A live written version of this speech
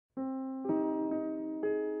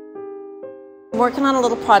working on a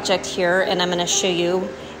little project here, and I'm going to show you.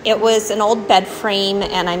 It was an old bed frame,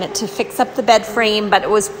 and I meant to fix up the bed frame, but it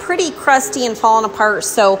was pretty crusty and falling apart,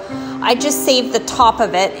 so I just saved the top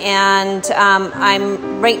of it, and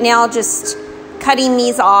I'm right now just cutting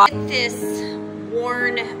these off. With this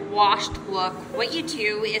worn, washed look, what you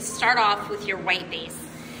do is start off with your white base.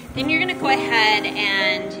 Then you're going to go ahead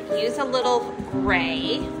and use a little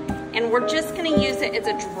gray. And we're just gonna use it as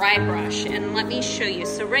a dry brush, and let me show you.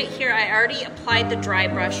 So right here, I already applied the dry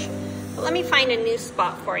brush, but let me find a new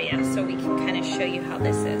spot for you so we can kind of show you how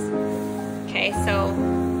this is. Okay, so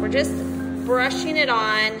we're just brushing it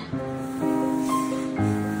on.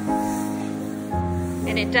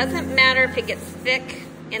 And it doesn't matter if it gets thick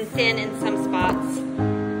and thin in some spots.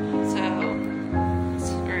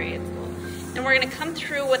 So, sorry, it's cool. And we're gonna come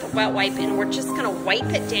through with a wet wipe, and we're just gonna wipe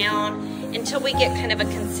it down until we get kind of a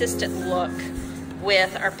consistent look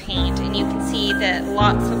with our paint. And you can see that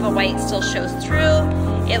lots of the white still shows through.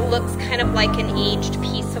 It looks kind of like an aged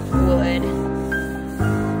piece of wood.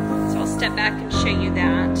 So I'll step back and show you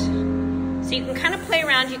that. So you can kind of play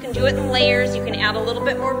around. You can do it in layers. You can add a little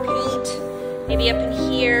bit more paint, maybe up in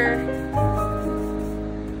here.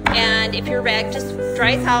 And if your rag just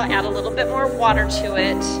dries out, add a little bit more water to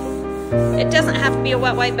it. It doesn't have to be a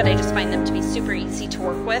wet wipe, but I just find them to be super easy to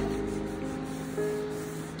work with.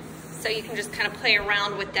 So you can just kind of play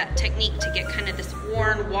around with that technique to get kind of this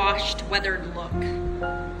worn, washed, weathered look.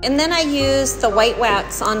 And then I use the white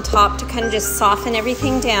wax on top to kind of just soften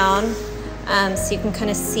everything down. So you can kind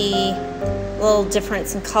of see a little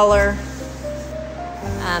difference in color.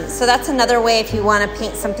 So that's another way if you want to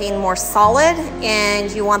paint something more solid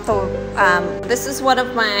and you want the, this is one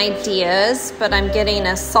of my ideas, but I'm getting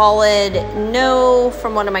a solid no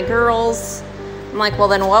from one of my girls. I'm like, well,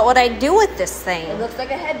 then what would I do with this thing? It looks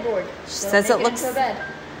like a headboard. She says it looks. Into a bed.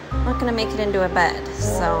 I'm not gonna make it into a bed,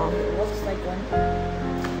 so. It looks like one.